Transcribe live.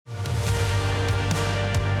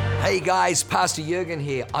Hey guys, Pastor Jurgen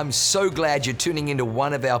here. I'm so glad you're tuning into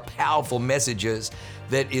one of our powerful messages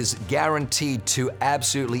that is guaranteed to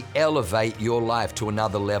absolutely elevate your life to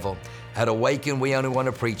another level. At Awaken, we only want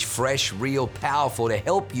to preach fresh, real, powerful to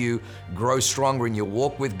help you grow stronger in your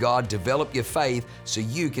walk with God, develop your faith so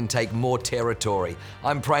you can take more territory.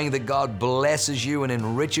 I'm praying that God blesses you and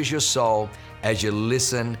enriches your soul as you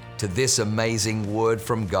listen to this amazing word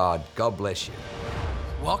from God. God bless you.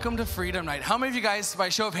 Welcome to Freedom Night. How many of you guys, by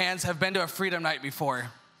show of hands, have been to a Freedom Night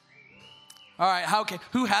before? All right,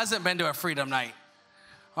 who hasn't been to a Freedom Night?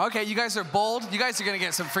 Okay, you guys are bold. You guys are gonna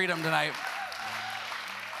get some freedom tonight.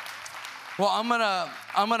 Well, I'm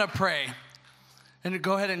gonna pray, and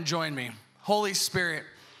go ahead and join me. Holy Spirit,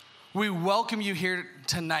 we welcome you here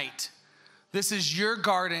tonight. This is your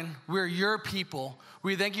garden. We're your people.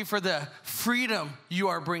 We thank you for the freedom you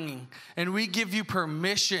are bringing, and we give you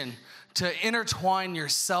permission to intertwine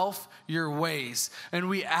yourself, your ways. And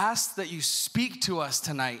we ask that you speak to us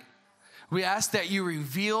tonight. We ask that you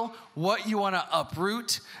reveal what you want to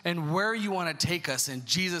uproot and where you want to take us in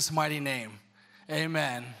Jesus' mighty name.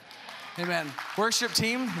 Amen. Amen. Worship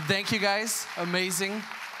team, thank you guys. Amazing.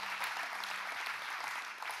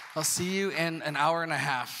 I'll see you in an hour and a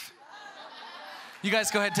half. You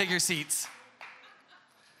guys go ahead and take your seats.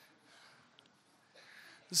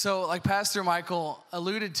 So like Pastor Michael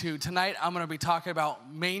alluded to, tonight I'm going to be talking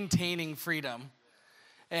about maintaining freedom.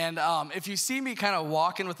 And if you see me kind of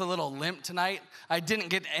walking with a little limp tonight, I didn't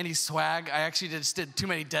get any swag. I actually just did too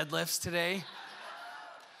many deadlifts today.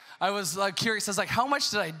 I was curious. I was like, how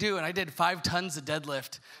much did I do? And I did 5 tons of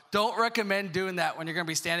deadlift. Don't recommend doing that when you're going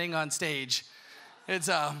to be standing on stage.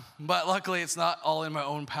 But luckily it's not all in my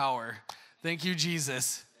own power. Thank you,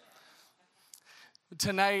 Jesus.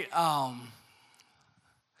 Tonight,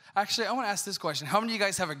 actually, I want to ask this question. How many of you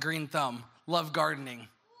guys have a green thumb? Love gardening?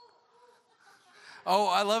 Oh,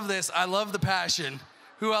 I love this. I love the passion.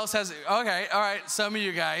 Who else has it? Okay, all right, some of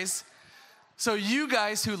you guys. So you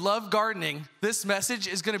guys who love gardening, this message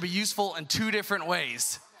is going to be useful in 2 different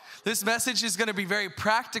ways. This message is going to be very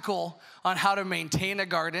practical on how to maintain a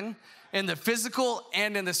garden in the physical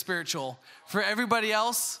and in the spiritual. For everybody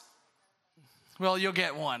else, well, you'll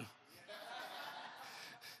get one.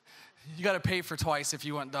 You got to pay for twice if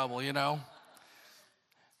you want double, you know?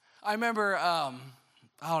 I remember,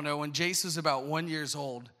 when Jace was about 1 year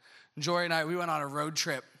old, Joy and I, we went on a road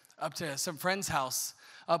trip up to some friend's house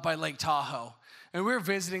up by Lake Tahoe. And we were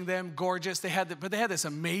visiting them, gorgeous. They had this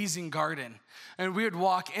amazing garden. And we would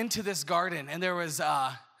walk into this garden, and there was,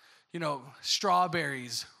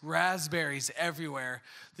 strawberries, raspberries everywhere.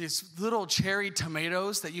 These little cherry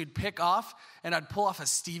tomatoes that you'd pick off, and I'd pull off a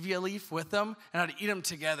stevia leaf with them, and I'd eat them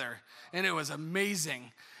together. And it was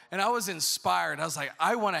amazing. And I was inspired. I was like,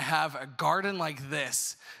 I want to have a garden like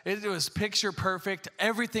this. It was picture perfect.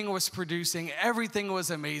 Everything was producing. Everything was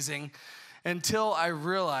amazing. Until I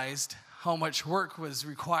realized how much work was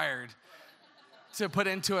required to put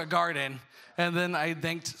into a garden. And then I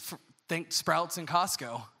thanked Sprouts and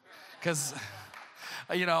Costco. Because,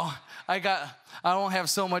 I don't have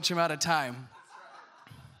so much amount of time.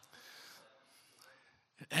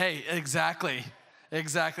 Hey, exactly.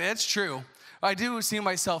 That's true. I do see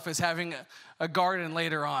myself as having a garden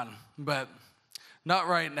later on, but not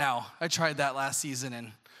right now. I tried that last season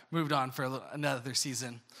and moved on for another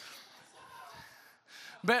season.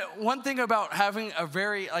 But one thing about having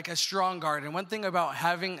a strong garden, one thing about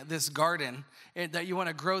having this garden that you want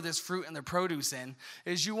to grow this fruit and the produce in,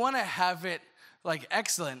 is you want to have it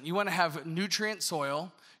excellent. You want to have nutrient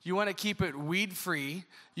soil. You want to keep it weed-free.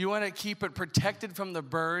 You want to keep it protected from the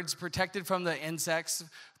birds, protected from the insects,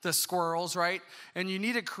 the squirrels, right? And you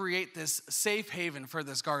need to create this safe haven for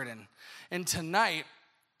this garden. And tonight,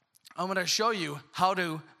 I'm going to show you how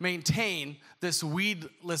to maintain this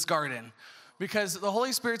weedless garden. Because the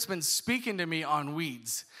Holy Spirit's been speaking to me on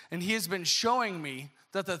weeds. And He has been showing me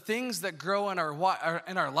that the things that grow in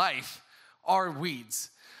our life are weeds.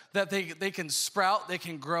 That they can sprout, they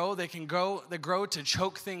grow to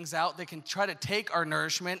choke things out. They can try to take our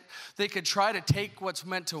nourishment. They could try to take what's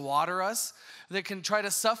meant to water us. They can try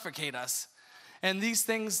to suffocate us. And these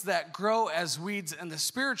things that grow as weeds in the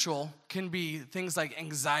spiritual can be things like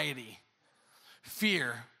anxiety,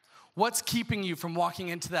 fear. What's keeping you from walking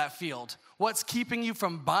into that field? What's keeping you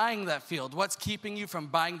from buying that field? What's keeping you from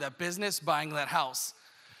buying that business, buying that house?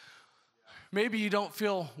 Maybe you don't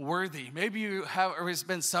feel worthy. Maybe you have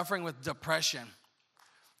been suffering with depression.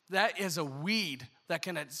 That is a weed that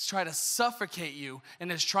can try to suffocate you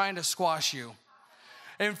and is trying to squash you.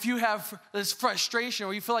 And if you have this frustration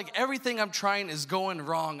where you feel like everything I'm trying is going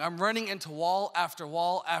wrong, I'm running into wall after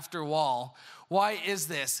wall after wall, why is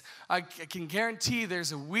this? I can guarantee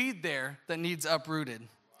there's a weed there that needs uprooted.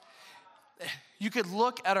 You could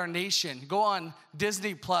look at our nation, go on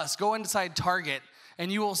Disney Plus, go inside Target,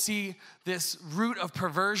 and you will see this root of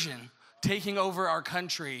perversion taking over our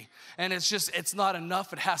country. And it's not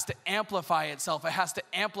enough. It has to amplify itself. It has to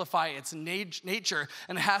amplify its nature,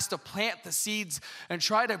 and it has to plant the seeds and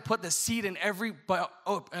try to put the seed in every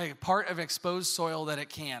part of exposed soil that it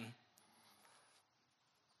can.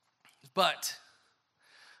 But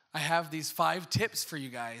I have these 5 tips for you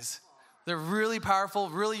guys. They're really powerful,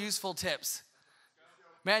 really useful tips.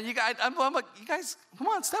 Man, you guys, you guys, come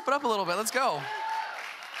on, step it up a little bit. Let's go.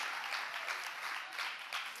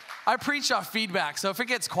 I preach off feedback, so if it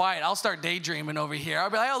gets quiet, I'll start daydreaming over here.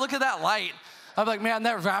 I'll be like, oh, look at that light. I'll be like, man,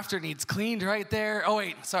 that rafter needs cleaned right there. Oh,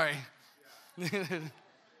 wait, sorry.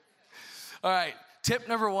 All right, tip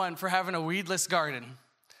number 1 for having a weedless garden.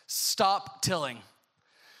 Stop tilling.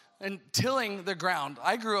 And tilling the ground.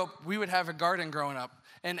 I grew up, we would have a garden growing up,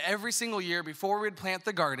 and every single year before we'd plant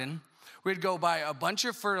the garden, we'd go buy a bunch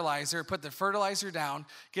of fertilizer, put the fertilizer down,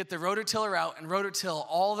 get the rototiller out, and rototill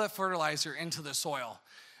all the fertilizer into the soil.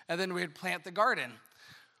 And then we'd plant the garden,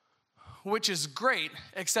 which is great,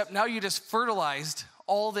 except now you just fertilized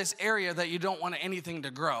all this area that you don't want anything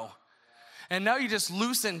to grow. And now you just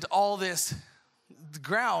loosened all this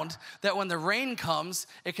ground that when the rain comes,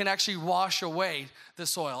 it can actually wash away the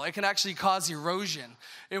soil. It can actually cause erosion.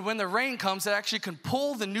 And when the rain comes, it actually can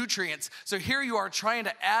pull the nutrients. So here you are trying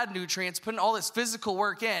to add nutrients, putting all this physical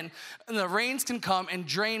work in, and the rains can come and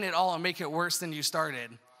drain it all and make it worse than you started.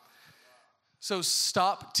 So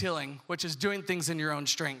stop tilling, which is doing things in your own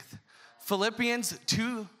strength. Philippians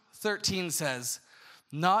 2:13 says,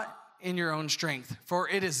 not in your own strength, for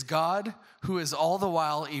it is God who is all the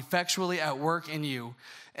while effectually at work in you,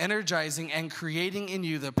 energizing and creating in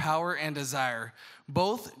you the power and desire,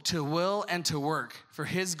 both to will and to work for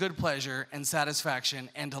his good pleasure and satisfaction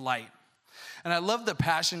and delight. And I love the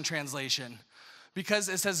Passion Translation, because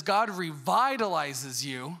it says God revitalizes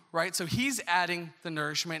you, right? So he's adding the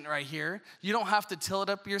nourishment right here. You don't have to till it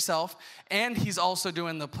up yourself, and he's also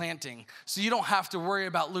doing the planting. So you don't have to worry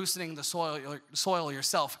about loosening the soil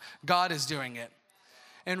yourself. God is doing it.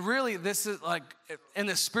 And really, this is like, in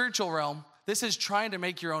the spiritual realm, this is trying to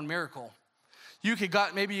make your own miracle.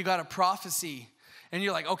 Maybe you got a prophecy, and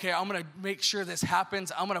you're like, okay, I'm gonna make sure this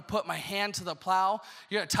happens. I'm gonna put my hand to the plow.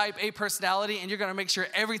 You're a type A personality, and you're gonna make sure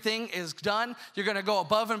everything is done. You're gonna go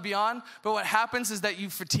above and beyond. But what happens is that you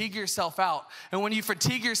fatigue yourself out. And when you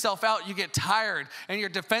fatigue yourself out, you get tired, and your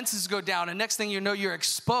defenses go down. And next thing you know, you're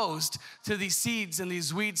exposed to these seeds and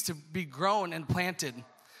these weeds to be grown and planted.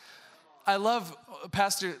 I love,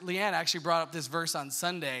 Pastor Leanne actually brought up this verse on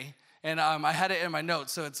Sunday, and I had it in my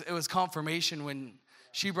notes, so it was confirmation when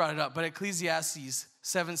she brought it up. But Ecclesiastes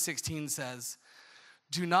 7:16 says,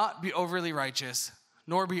 do not be overly righteous,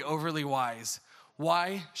 nor be overly wise.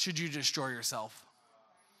 Why should you destroy yourself?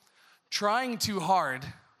 Trying too hard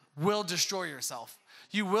will destroy yourself.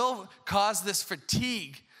 You will cause this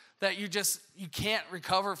fatigue that you can't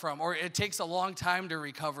recover from, or it takes a long time to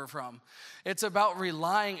recover from. It's about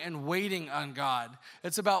relying and waiting on God.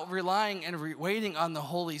 It's about relying and waiting on the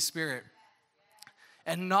Holy Spirit,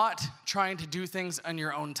 and not trying to do things on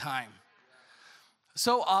your own time.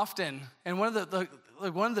 So often, and one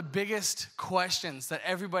of the biggest questions that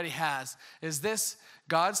everybody has is this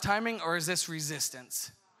God's timing or is this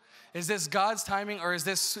resistance? Is this God's timing or is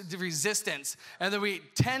this resistance? And then we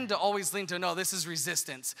tend to always lean to, no, this is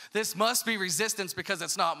resistance. This must be resistance because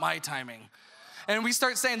it's not my timing. And we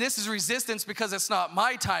start saying this is resistance because it's not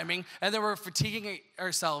my timing, and then we're fatiguing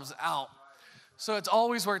ourselves out. So it's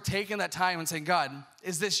always worth taking that time and saying, God,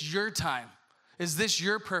 is this your time? Is this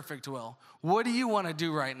your perfect will? What do you want to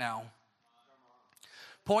do right now?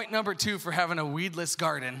 Point number 2 for having a weedless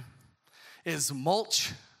garden is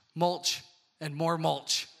mulch, mulch, and more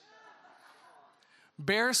mulch.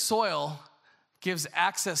 Bare soil gives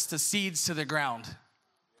access to seeds to the ground.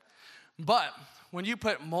 But when you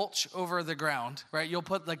put mulch over the ground, right, you'll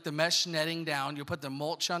put like the mesh netting down, you'll put the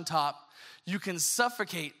mulch on top, you can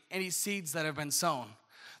suffocate any seeds that have been sown.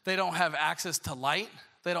 They don't have access to light.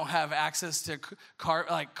 They don't have access to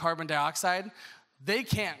carbon dioxide. They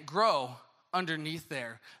can't grow underneath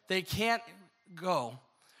there. They can't go.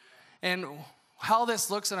 And how this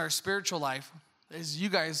looks in our spiritual life is you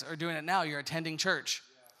guys are doing it now. You're attending church.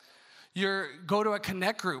 Go to a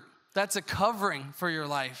connect group. That's a covering for your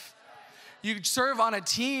life. You serve on a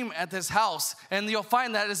team at this house, and you'll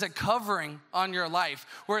find that is a covering on your life,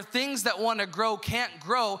 where things that want to grow can't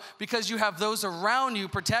grow because you have those around you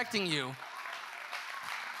protecting you.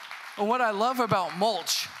 And what I love about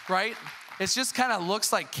mulch, right? It just kind of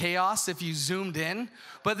looks like chaos if you zoomed in,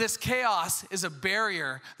 but this chaos is a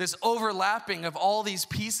barrier, this overlapping of all these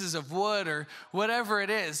pieces of wood or whatever it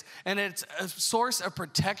is, and it's a source of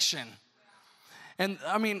protection. And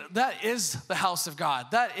I mean, that is the house of God.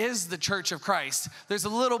 That is the church of Christ. There's a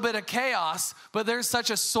little bit of chaos, but there's such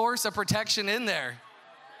a source of protection in there.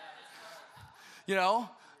 You know,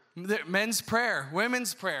 men's prayer,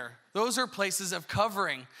 women's prayer, those are places of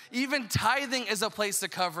covering. Even tithing is a place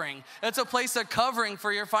of covering. It's a place of covering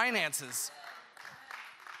for your finances.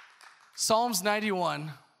 Psalms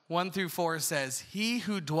 91, 1-4 says, "He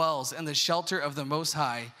who dwells in the shelter of the Most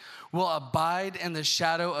High will abide in the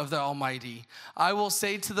shadow of the Almighty. I will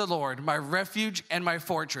say to the Lord, my refuge and my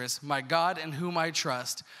fortress, my God in whom I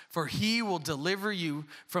trust, for he will deliver you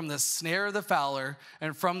from the snare of the fowler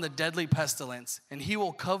and from the deadly pestilence. And he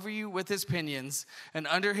will cover you with his pinions, and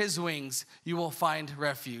under his wings you will find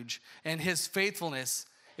refuge. And his faithfulness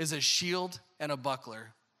is a shield and a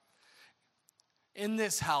buckler." In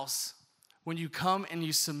this house, when you come and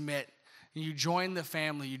you submit, you join the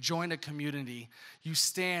family, you join a community, you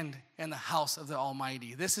stand in the house of the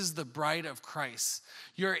Almighty. This is the bride of Christ.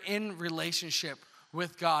 You're in relationship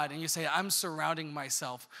with God, and you say, I'm surrounding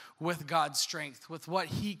myself with God's strength, with what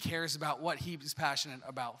he cares about, what he's passionate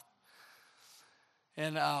about.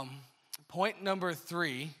 And point number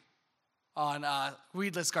 3 on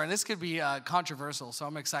Weedless Garden. This could be controversial, so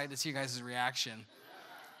I'm excited to see you guys' reaction.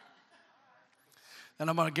 And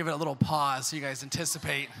I'm going to give it a little pause so you guys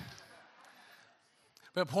anticipate.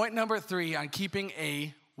 But point number 3 on keeping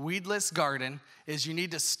a weedless garden is you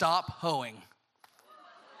need to stop hoeing.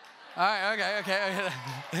 All right,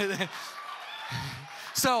 okay.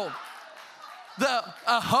 So,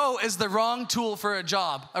 a hoe is the wrong tool for a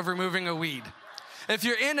job of removing a weed. If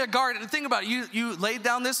you're in a garden, think about it. You laid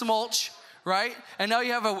down this mulch, right? And now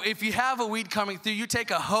if you have a weed coming through, you take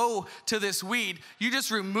a hoe to this weed, you just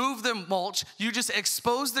remove the mulch, you just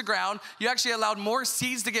expose the ground, you actually allowed more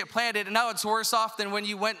seeds to get planted, and now it's worse off than when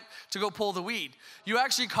you went to go pull the weed. You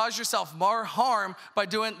actually cause yourself more harm by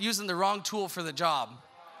using the wrong tool for the job.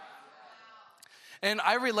 And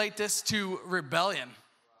I relate this to rebellion.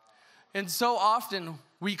 And so often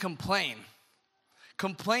we complain.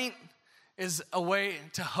 Complaint is a way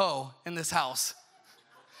to hoe in this house.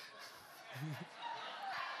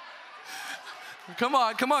 Come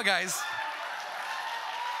on, guys.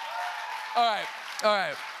 All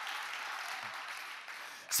right.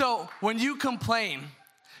 So when you complain,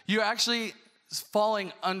 you're actually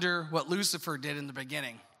falling under what Lucifer did in the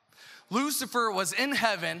beginning. Lucifer was in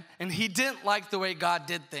heaven, and he didn't like the way God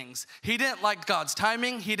did things. He didn't like God's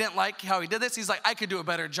timing. He didn't like how he did this. He's like, I could do a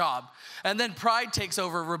better job. And then pride takes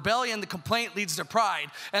over. Rebellion, the complaint leads to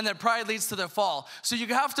pride, and then pride leads to the fall. So you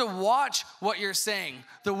have to watch what you're saying,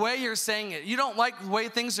 the way you're saying it. You don't like the way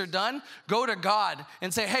things are done? Go to God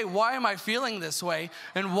and say, hey, why am I feeling this way?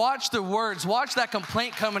 And watch the words. Watch that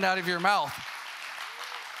complaint coming out of your mouth.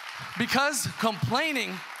 Because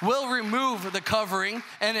complaining will remove the covering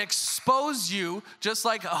and expose you, just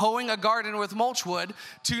like hoeing a garden with mulch wood,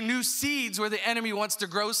 to new seeds where the enemy wants to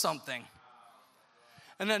grow something.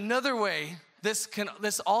 And another way, this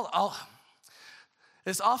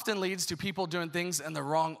often leads to people doing things in the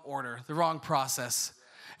wrong order, the wrong process.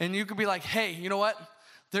 And you could be like, hey, you know what?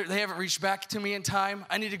 They haven't reached back to me in time.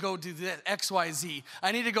 I need to go do this, X, Y, Z.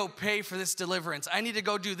 I need to go pay for this deliverance. I need to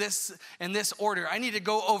go do this in this order. I need to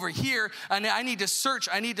go over here, and I need to search.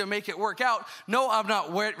 I need to make it work out. No, I'm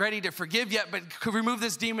not ready to forgive yet, but could remove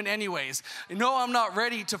this demon anyways. No, I'm not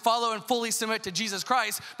ready to follow and fully submit to Jesus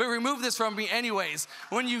Christ, but remove this from me anyways.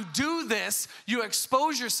 When you do this, you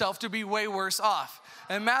expose yourself to be way worse off.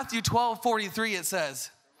 In Matthew 12:43, it says,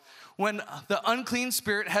 when the unclean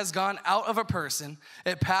spirit has gone out of a person,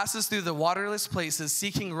 it passes through the waterless places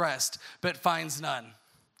seeking rest, but finds none.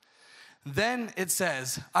 Then it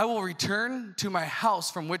says, I will return to my house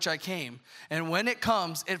from which I came. And when it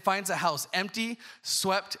comes, it finds a house empty,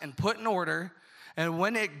 swept, and put in order. And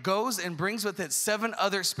when it goes and brings with it 7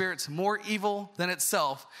 other spirits more evil than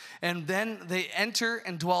itself, and then they enter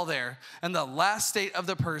and dwell there. And the last state of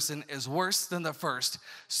the person is worse than the first.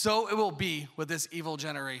 So it will be with this evil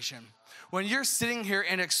generation. When you're sitting here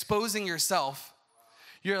and exposing yourself,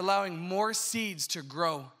 you're allowing more seeds to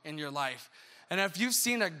grow in your life. And if you've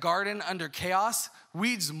seen a garden under chaos,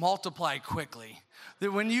 weeds multiply quickly.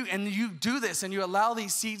 That when you do this and you allow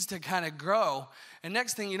these seeds to kind of grow, and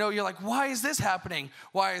next thing you know, you're like, why is this happening?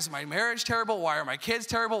 Why is my marriage terrible? Why are my kids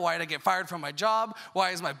terrible? Why did I get fired from my job?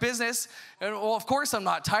 Why is my business? And well, of course I'm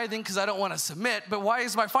not tithing because I don't want to submit, but why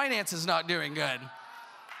is my finances not doing good?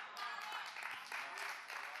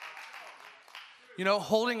 You know,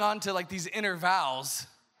 holding on to like these inner vows,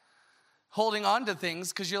 holding on to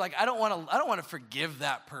things because you're like, I don't want to forgive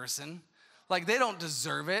that person. Like they don't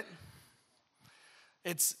deserve it.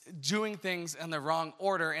 It's doing things in the wrong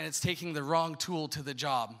order, and it's taking the wrong tool to the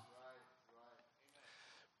job.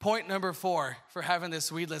 Point number 4 for having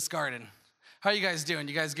this weedless garden. How are you guys doing?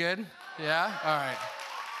 You guys good? Yeah? All right.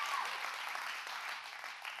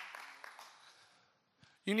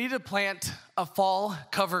 You need to plant a fall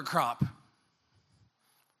cover crop.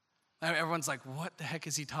 Everyone's like, what the heck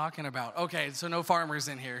is he talking about? Okay, so no farmers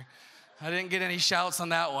in here. I didn't get any shouts on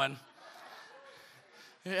that one.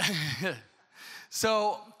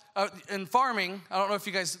 So in farming, I don't know if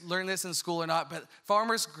you guys learned this in school or not, but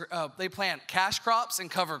farmers, they plant cash crops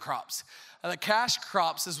and cover crops. The cash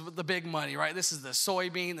crops is the big money, right? This is the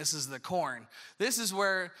soybean, this is the corn. This is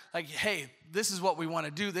where, like, hey, this is what we want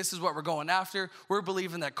to do. This is what we're going after. We're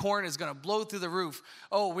believing that corn is going to blow through the roof.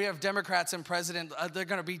 Oh, we have Democrats in president. They're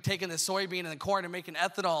going to be taking the soybean and the corn and making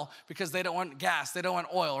ethanol because they don't want gas. They don't want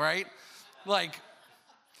oil, right? Like,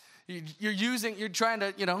 you're trying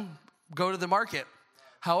to, go to the market.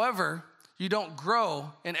 However, you don't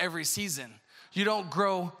grow in every season. You don't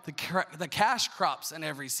grow the cash crops in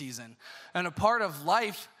every season. And a part of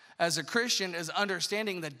life as a Christian is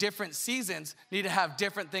understanding that different seasons need to have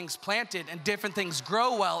different things planted and different things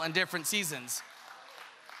grow well in different seasons.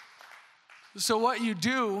 So what you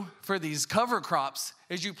do for these cover crops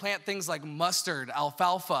is you plant things like mustard,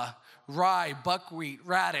 alfalfa, rye, buckwheat,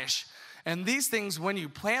 radish. And these things, when you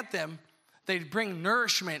plant them, they bring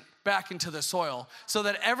nourishment back into the soil so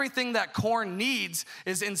that everything that corn needs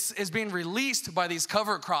is being released by these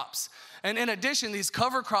cover crops. And in addition, these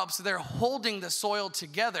cover crops, they're holding the soil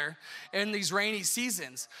together in these rainy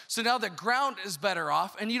seasons. So now the ground is better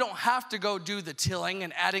off, and you don't have to go do the tilling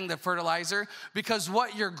and adding the fertilizer, because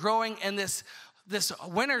what you're growing in this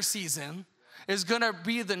winter season is going to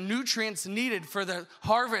be the nutrients needed for the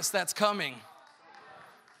harvest that's coming.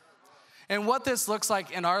 And what this looks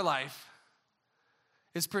like in our life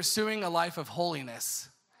is pursuing a life of holiness.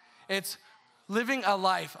 It's living a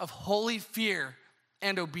life of holy fear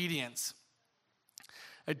and obedience.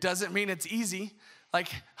 It doesn't mean it's easy.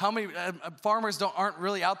 Like, how many farmers aren't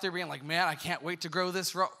really out there being like, man, I can't wait to grow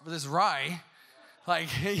this rye. Like,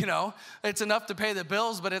 it's enough to pay the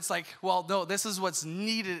bills, but it's like, well, no, this is what's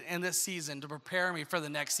needed in this season to prepare me for the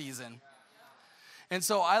next season. And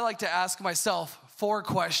so I like to ask myself 4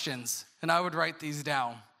 questions, and I would write these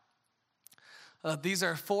down. These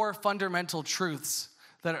are 4 fundamental truths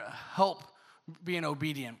that help being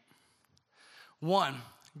obedient. 1,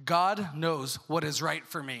 God knows what is right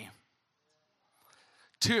for me.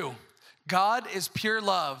 2, God is pure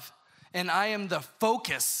love, and I am the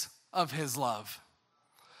focus of his love.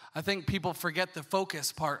 I think people forget the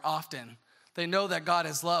focus part often. They know that God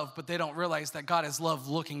is love, but they don't realize that God is love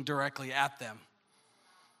looking directly at them.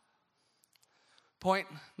 Point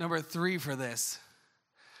number 3 for this.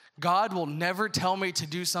 God will never tell me to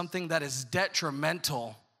do something that is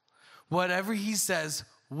detrimental. Whatever he says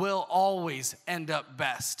will always end up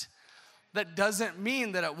best. That doesn't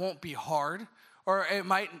mean that it won't be hard, or it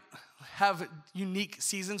might have unique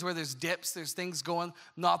seasons where there's dips, there's things going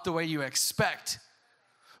not the way you expect.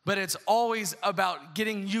 But it's always about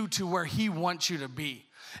getting you to where he wants you to be.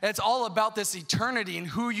 It's all about this eternity and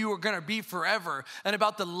who you are going to be forever, and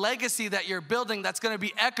about the legacy that you're building that's going to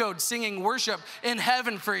be echoed singing worship in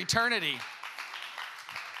heaven for eternity.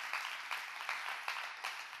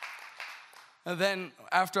 And then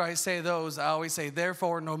after I say those, I always say,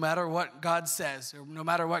 therefore, no matter what God says, or no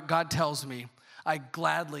matter what God tells me, I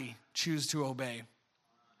gladly choose to obey.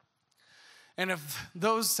 And if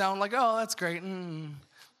those sound like, oh, that's great,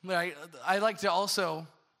 I like to also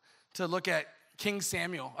to look at King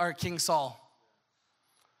Saul.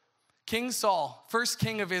 King Saul, first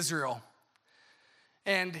king of Israel.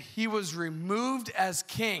 And he was removed as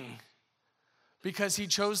king because he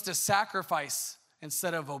chose to sacrifice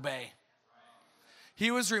instead of obey. He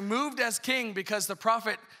was removed as king because the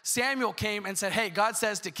prophet Samuel came and said, hey, God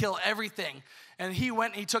says to kill everything. And he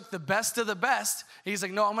went and he took the best of the best. He's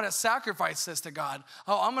like, no, I'm going to sacrifice this to God.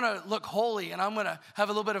 Oh, I'm going to look holy, and I'm going to have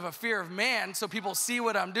a little bit of a fear of man so people see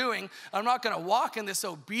what I'm doing. I'm not going to walk in this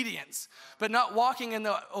obedience. But not walking in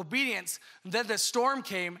the obedience, then the storm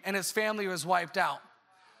came and his family was wiped out.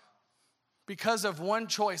 because of one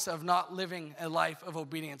choice of not living a life of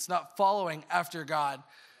obedience, not following after God.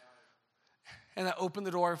 And that opened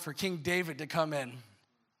the door for King David to come in.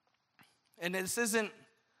 And this isn't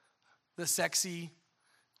the sexy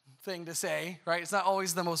thing to say, right? It's not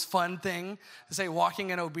always the most fun thing to say, walking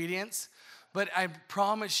in obedience. But I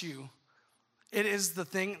promise you, it is the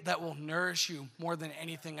thing that will nourish you more than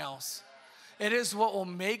anything else. It is what will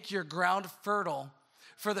make your ground fertile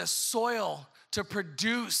for the soil to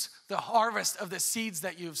produce the harvest of the seeds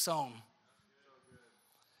that you've sown.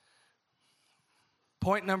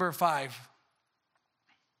 Point number 5,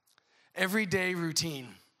 everyday routine.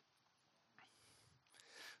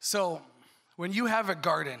 So when you have a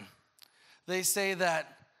garden, they say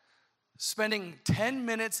that spending 10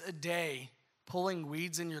 minutes a day pulling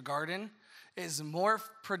weeds in your garden is more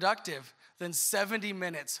productive than 70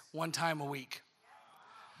 minutes one time a week.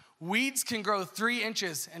 Weeds can grow 3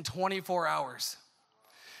 inches in 24 hours.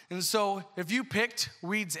 And so if you picked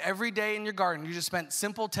weeds every day in your garden, you just spent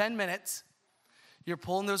simple 10 minutes, you're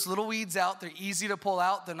pulling those little weeds out. They're easy to pull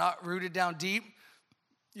out. They're not rooted down deep.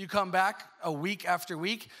 You come back a week after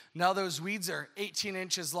week. Now those weeds are 18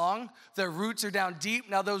 inches long. Their roots are down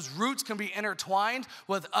deep. Now those roots can be intertwined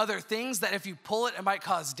with other things that if you pull it, it might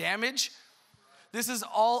cause damage. This is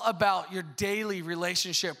all about your daily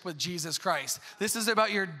relationship with Jesus Christ. This is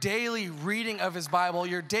about your daily reading of his Bible,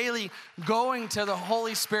 your daily going to the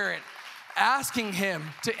Holy Spirit, asking him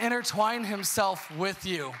to intertwine himself with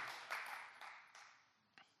you.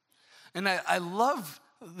 And I love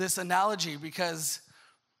this analogy because,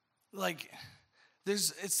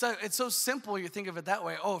 it's so simple. You think of it that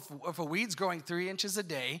way. Oh, if a weed's growing 3 inches a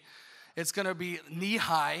day, it's gonna be knee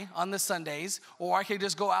high on the Sundays, or I could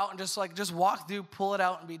just go out and just walk through, pull it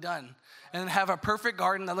out, and be done, and have a perfect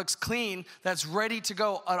garden that looks clean, that's ready to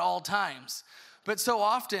go at all times. But so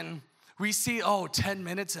often we see, 10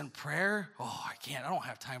 minutes in prayer. I don't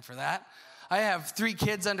have time for that. I have 3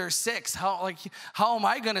 kids under 6. How am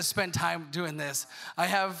I gonna spend time doing this? I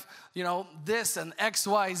have, this and X,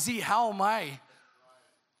 Y, Z. How am I?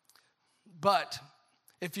 But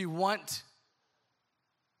if you want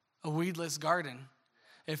a weedless garden,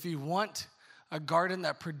 if you want a garden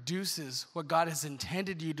that produces what God has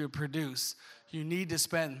intended you to produce, you need to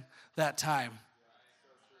spend that time.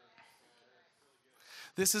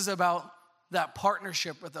 This is about that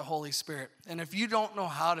partnership with the Holy Spirit. And if you don't know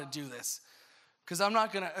how to do this, because I'm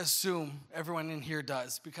not going to assume everyone in here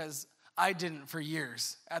does, because I didn't for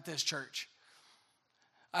years at this church.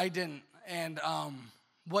 I didn't. And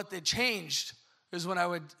what they changed is when I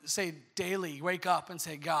would say daily, wake up and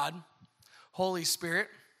say, God, Holy Spirit,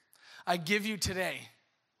 I give you today.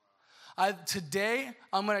 Today,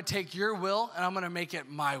 I'm going to take your will and I'm going to make it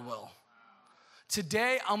my will.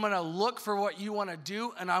 Today, I'm going to look for what you want to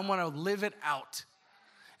do and I'm going to live it out.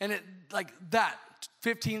 And it like that,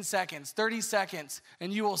 15 seconds, 30 seconds,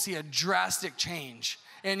 and you will see a drastic change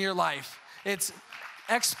in your life. It's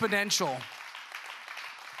exponential.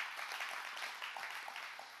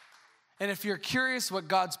 And if you're curious what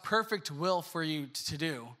God's perfect will for you to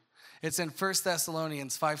do, it's in 1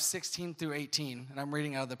 Thessalonians 5:16 through 18, and I'm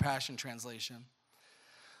reading out of the Passion Translation.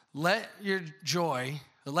 Let joy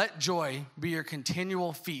be your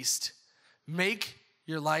continual feast. Make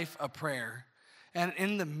your life a prayer. And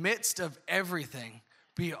in the midst of everything,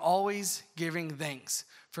 be always giving thanks,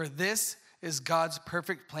 for this is God's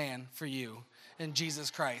perfect plan for you in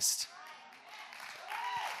Jesus Christ.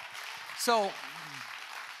 So,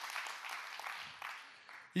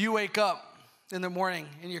 you wake up in the morning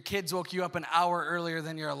and your kids woke you up an hour earlier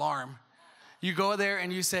than your alarm. You go there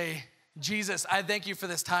and you say, Jesus, I thank you for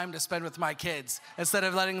this time to spend with my kids, instead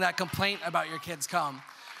of letting that complaint about your kids come.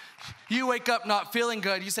 You wake up not feeling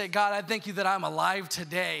good. You say, God, I thank you that I'm alive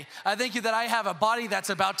today. I thank you that I have a body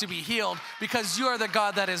that's about to be healed because you are the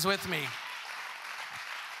God that is with me.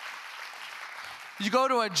 You go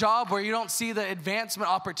to a job where you don't see the advancement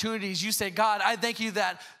opportunities. You say, God, I thank you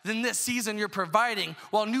that in this season you're providing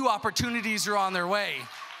while new opportunities are on their way.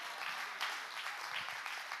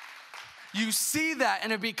 You see that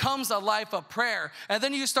and it becomes a life of prayer. And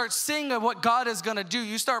then you start seeing of what God is going to do.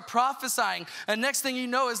 You start prophesying. And next thing you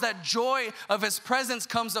know is that joy of his presence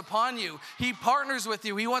comes upon you. He partners with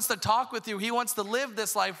you. He wants to talk with you. He wants to live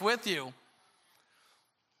this life with you.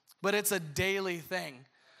 But it's a daily thing.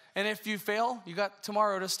 And if you fail, you got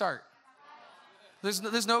tomorrow to start.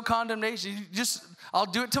 There's no condemnation. I'll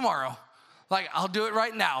do it tomorrow. I'll do it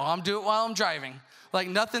right now. I'll do it while I'm driving.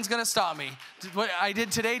 Nothing's going to stop me. What I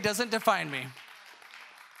did today doesn't define me.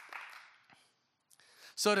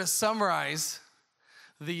 So to summarize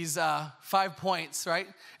these 5 points, right?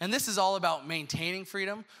 And this is all about maintaining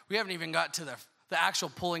freedom. We haven't even got to the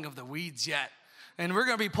actual pulling of the weeds yet. And we're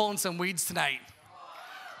going to be pulling some weeds tonight.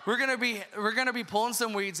 We're going to be pulling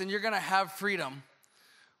some weeds, and you're going to have freedom.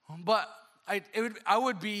 But I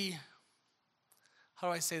would be, how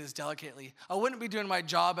do I say this delicately? I wouldn't be doing my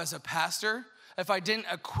job as a pastor if I didn't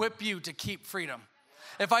equip you to keep freedom.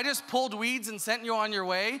 If I just pulled weeds and sent you on your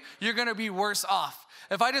way, you're going to be worse off.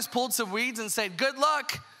 If I just pulled some weeds and said, good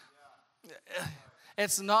luck,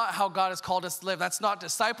 it's not how God has called us to live. That's not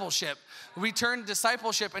discipleship. We turn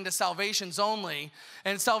discipleship into salvations only.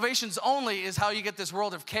 And salvations only is how you get this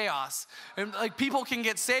world of chaos. And like people can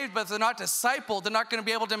get saved, but if they're not discipled, they're not going to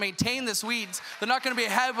be able to maintain this weeds. They're not going to be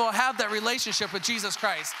able to have that relationship with Jesus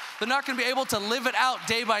Christ. They're not going to be able to live it out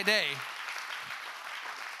day by day.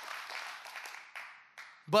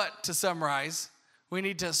 But to summarize, we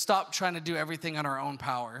need to stop trying to do everything on our own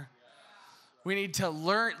power. We need to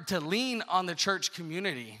learn to lean on the church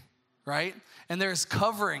community, right? And there's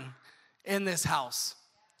covering in this house.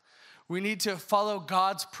 We need to follow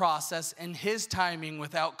God's process and his timing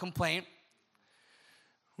without complaint.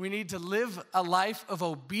 We need to live a life of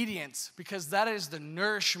obedience because that is the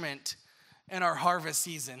nourishment in our harvest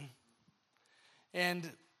season. And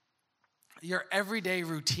your everyday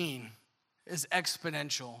routine is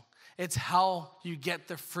exponential. It's how you get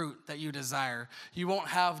the fruit that you desire. You won't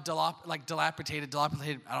have dilapidated,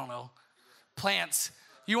 plants.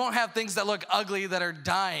 You won't have things that look ugly that are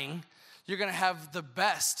dying. You're going to have the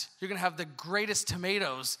best. You're going to have the greatest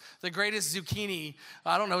tomatoes, the greatest zucchini,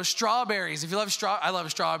 strawberries. If you love I love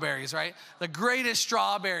strawberries, right? The greatest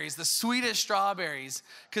strawberries, the sweetest strawberries,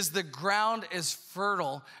 because the ground is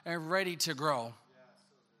fertile and ready to grow.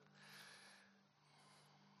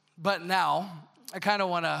 But now, I kind of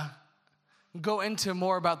want to go into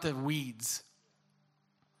more about the weeds.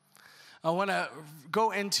 I want to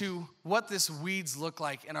go into what these weeds look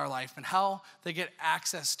like in our life and how they get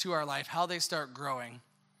access to our life, how they start growing.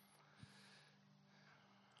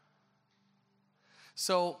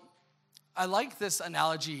 So I like this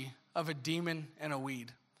analogy of a demon and a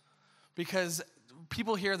weed because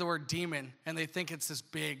people hear the word demon and they think it's this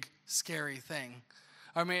big, scary thing.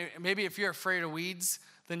 Or maybe if you're afraid of weeds,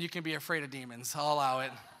 then you can be afraid of demons. I'll allow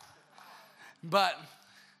it. But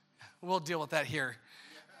we'll deal with that here.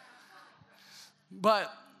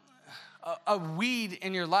 But a weed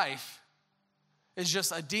in your life is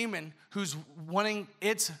just a demon who's wanting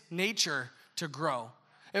its nature to grow.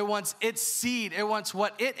 It wants its seed. It wants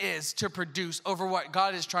what it is to produce over what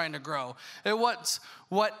God is trying to grow. It wants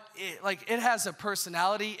it has a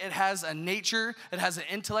personality. It has a nature. It has an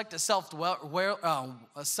intellect, a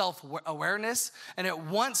self-awareness, and it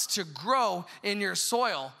wants to grow in your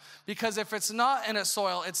soil. Because if it's not in a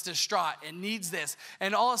soil, it's distraught. It needs this.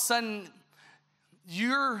 And all of a sudden,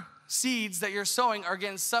 your seeds that you're sowing are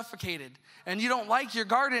getting suffocated. And you don't like your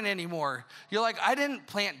garden anymore. You're like, I didn't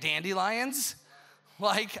plant dandelions.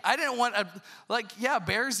 I didn't want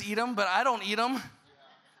bears eat them, but I don't eat them.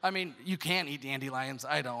 I mean, you can eat dandelions.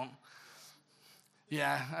 I don't.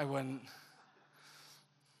 Yeah, I wouldn't.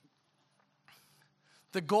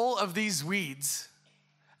 The goal of these weeds,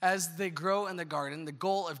 as they grow in the garden, the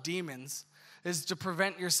goal of demons is to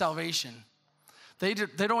prevent your salvation. They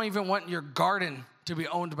don't even want your garden to be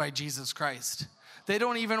owned by Jesus Christ. They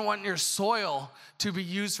don't even want your soil to be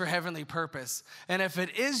used for heavenly purpose. And if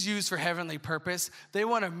it is used for heavenly purpose, they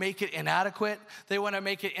want to make it inadequate. They want to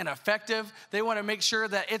make it ineffective. They want to make sure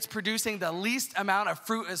that it's producing the least amount of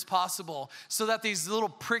fruit as possible so that these little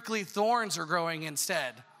prickly thorns are growing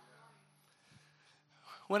instead.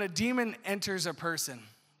 When a demon enters a person,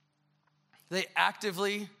 they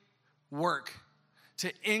actively work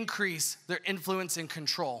to increase their influence and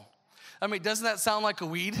control. I mean, doesn't that sound like a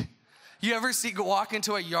weed? You ever walk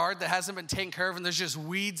into a yard that hasn't been taken care of and there's just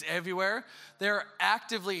weeds everywhere? They're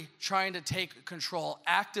actively trying to take control,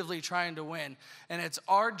 actively trying to win. And it's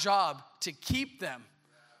our job to keep them.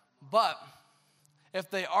 But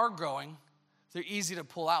if they are growing, they're easy to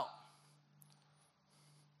pull out.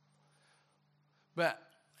 But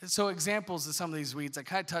so examples of some of these weeds, I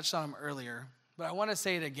kind of touched on them earlier, but I want to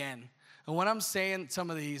say it again. And when I'm saying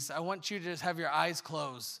some of these, I want you to just have your eyes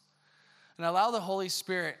closed and allow the Holy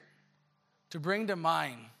Spirit to bring to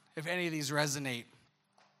mind if any of these resonate.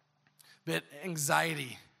 But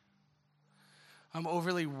anxiety, I'm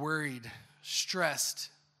overly worried, stressed,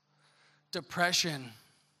 depression,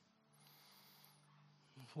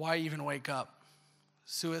 why even wake up?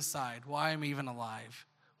 Suicide, why I'm even alive?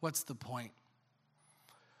 What's the point?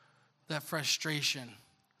 That frustration,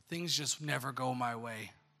 things just never go my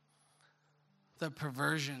way. The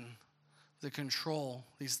perversion, the control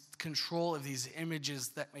of these images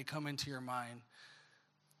that may come into your mind.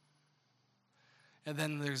 And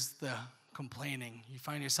then there's the complaining. You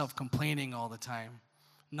find yourself complaining all the time,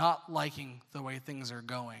 not liking the way things are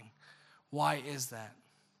going. Why is that?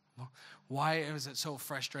 Why is it so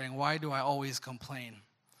frustrating? Why do I always complain?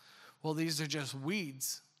 Well, these are just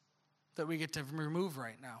weeds that we get to remove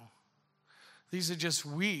right now. These are just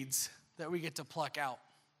weeds that we get to pluck out.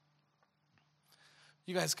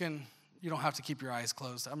 You don't have to keep your eyes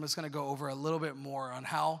closed. I'm just going to go over a little bit more on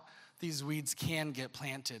how these weeds can get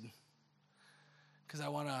planted. Because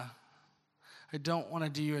I don't want to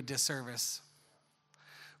do you a disservice.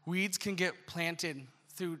 Weeds can get planted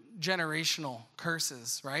through generational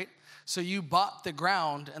curses, right? So you bought the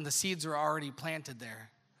ground and the seeds were already planted there.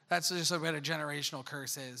 That's just what a generational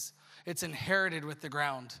curse is. It's inherited with the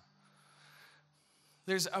ground.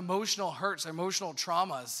 There's emotional hurts, emotional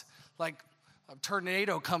traumas, like a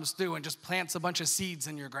tornado comes through and just plants a bunch of seeds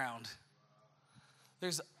in your ground.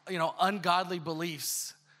 There's, ungodly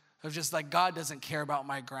beliefs of just like, God doesn't care about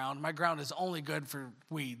my ground. My ground is only good for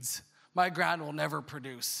weeds. My ground will never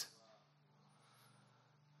produce.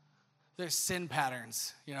 There's sin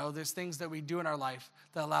patterns, there's things that we do in our life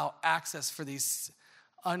that allow access for these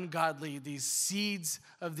these seeds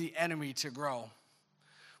of the enemy to grow.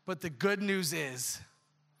 But the good news is,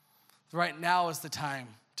 right now is the time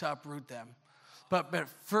to uproot them. But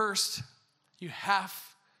first, you have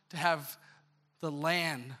to have the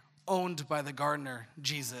land owned by the gardener,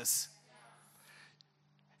 Jesus.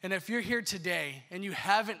 And if you're here today and you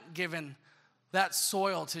haven't given that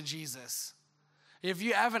soil to Jesus, if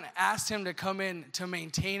you haven't asked him to come in to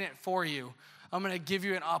maintain it for you, I'm going to give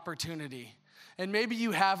you an opportunity. And maybe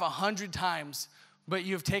you have 100 times, but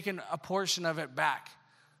you've taken a portion of it back.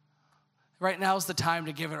 Right now is the time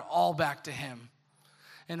to give it all back to him.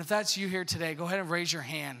 And if that's you here today, go ahead and raise your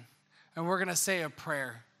hand. And we're going to say a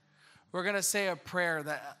prayer. We're going to say a prayer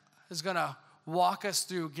that is going to walk us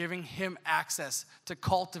through giving him access to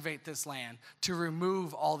cultivate this land, to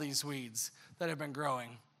remove all these weeds that have been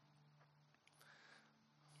growing.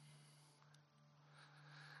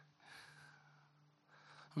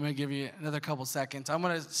 I'm going to give you another couple seconds. I'm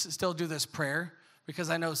going to still do this prayer because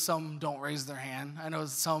I know some don't raise their hand. I know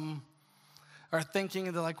some are thinking,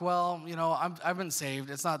 they're like, well, I've been saved.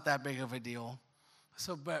 It's not that big of a deal.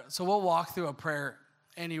 So we'll walk through a prayer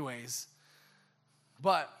anyways.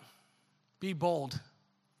 But be bold.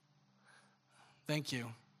 Thank you.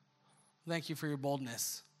 Thank you for your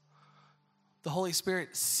boldness. The Holy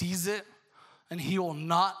Spirit sees it, and he will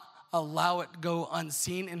not allow it go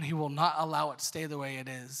unseen, and he will not allow it stay the way it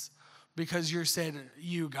is, because you're said,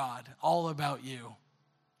 you, God, all about you.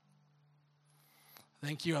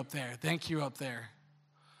 Thank you up there. Thank you up there.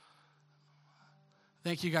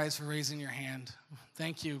 Thank you guys for raising your hand.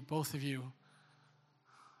 Thank you, both of you.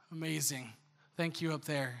 Amazing. Thank you up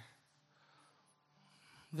there.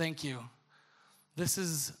 Thank you. This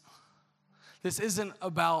isn't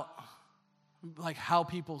about like how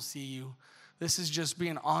people see you. This is just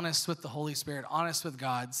being honest with the Holy Spirit, honest with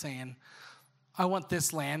God, saying, I want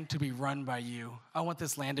this land to be run by you. I want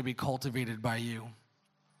this land to be cultivated by you.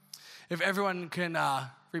 If everyone can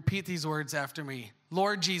repeat these words after me.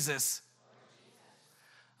 Lord Jesus,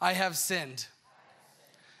 I have sinned,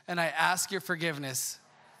 and I ask your forgiveness.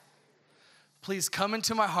 Please come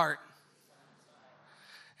into my heart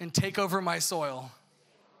and take over my soil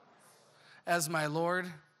as my Lord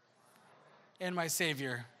and my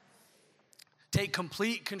Savior. Take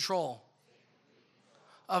complete control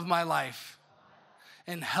of my life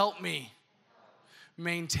and help me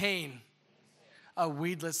maintain a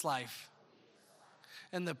weedless life.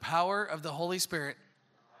 In the power of the Holy Spirit,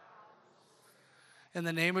 in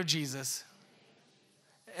the name of Jesus,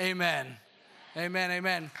 amen. Amen,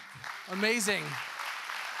 amen. Amazing.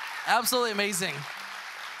 Absolutely amazing.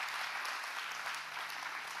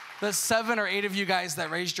 The 7 or 8 of you guys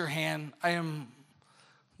that raised your hand,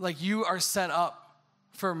 you are set up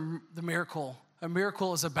for the miracle. A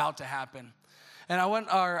miracle is about to happen. And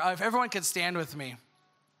if everyone could stand with me,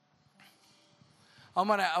 I'm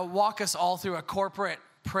going to walk us all through a corporate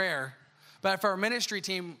prayer. But if our ministry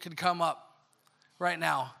team could come up right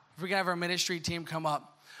now, if we can have our ministry team come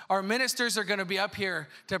up. Our ministers are going to be up here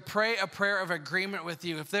to pray a prayer of agreement with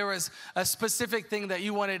you. If there was a specific thing that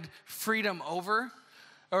you wanted freedom over,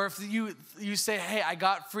 or if you say, hey, I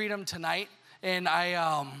got freedom tonight, and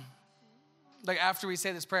after we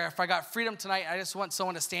say this prayer, if I got freedom tonight, I just want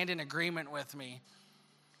someone to stand in agreement with me.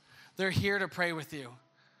 They're here to pray with you.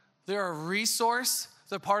 They're a resource.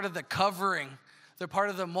 They're part of the covering. They're part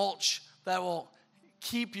of the mulch that will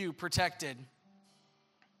keep you protected.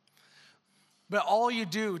 But all you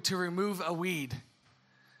do to remove a weed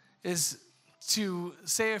is to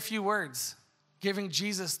say a few words, giving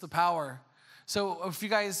Jesus the power, So if you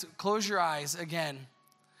guys close your eyes again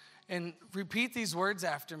and repeat these words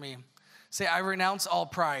after me. Say, I renounce all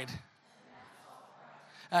pride.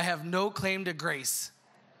 I have no claim to grace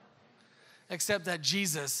except that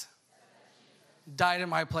Jesus died in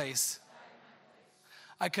my place.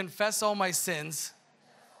 I confess all my sins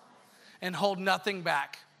and hold nothing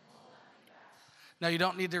back. Now, you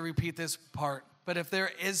don't need to repeat this part, but if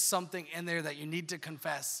there is something in there that you need to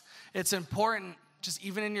confess, it's important, just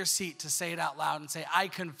even in your seat, to say it out loud and say, I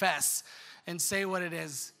confess, and say what it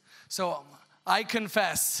is. So, I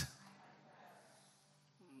confess.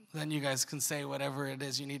 Then you guys can say whatever it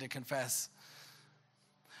is you need to confess.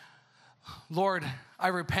 Lord, I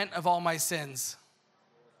repent of all my sins,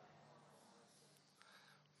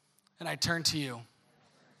 and I turn to you.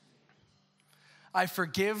 I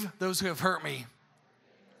forgive those who have hurt me,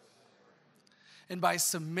 and by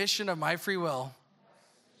submission of my free will,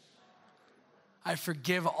 I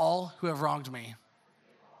forgive all who have wronged me.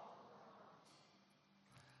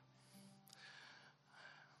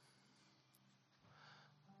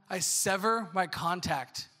 I sever my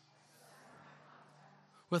contact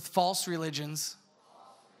with false religions,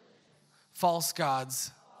 false gods,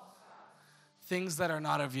 things that are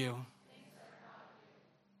not of you.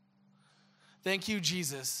 Thank you,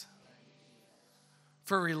 Jesus,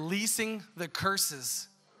 for releasing the curses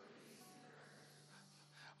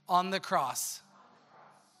on the cross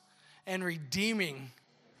and redeeming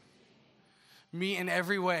me in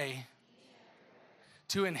every way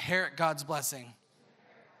to inherit God's blessing.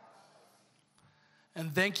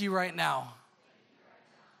 And thank you right now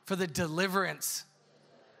for the deliverance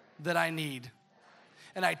that I need.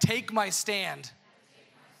 And I take my stand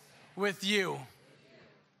with you.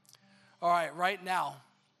 All right now,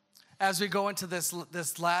 as we go into this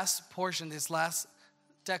last portion, this last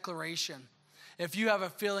declaration, if you have a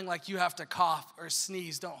feeling like you have to cough or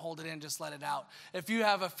sneeze, don't hold it in, just let it out. If you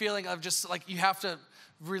have a feeling of just like you have to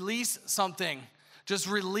release something, just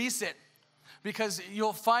release it. Because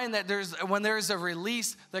you'll find that when there's a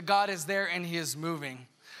release, that God is there and he is moving.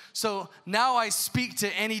 So now I speak to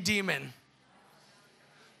any demon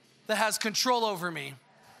that has control over me.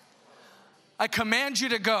 I command you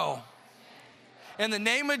to go. In the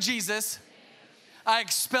name of Jesus, I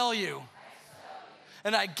expel you.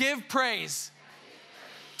 And I give praise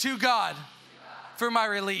to God for my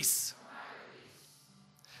release.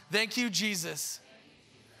 Thank you, Jesus,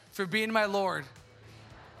 for being my Lord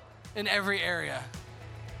in every area.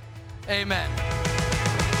 Amen.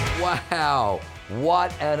 Wow,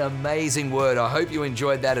 what an amazing word. I hope you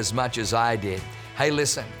enjoyed that as much as I did. Hey,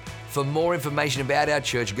 listen, for more information about our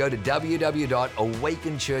church, go to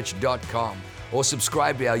www.awakenchurch.com or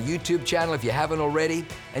subscribe to our YouTube channel if you haven't already,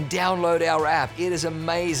 and download our app. It is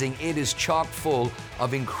amazing. It is chock full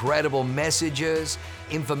of incredible messages,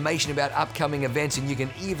 information about upcoming events, and you can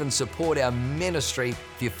even support our ministry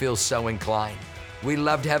if you feel so inclined. We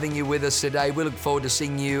loved having you with us today. We look forward to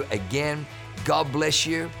seeing you again. God bless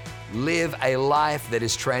you. Live a life that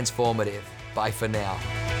is transformative. Bye for now.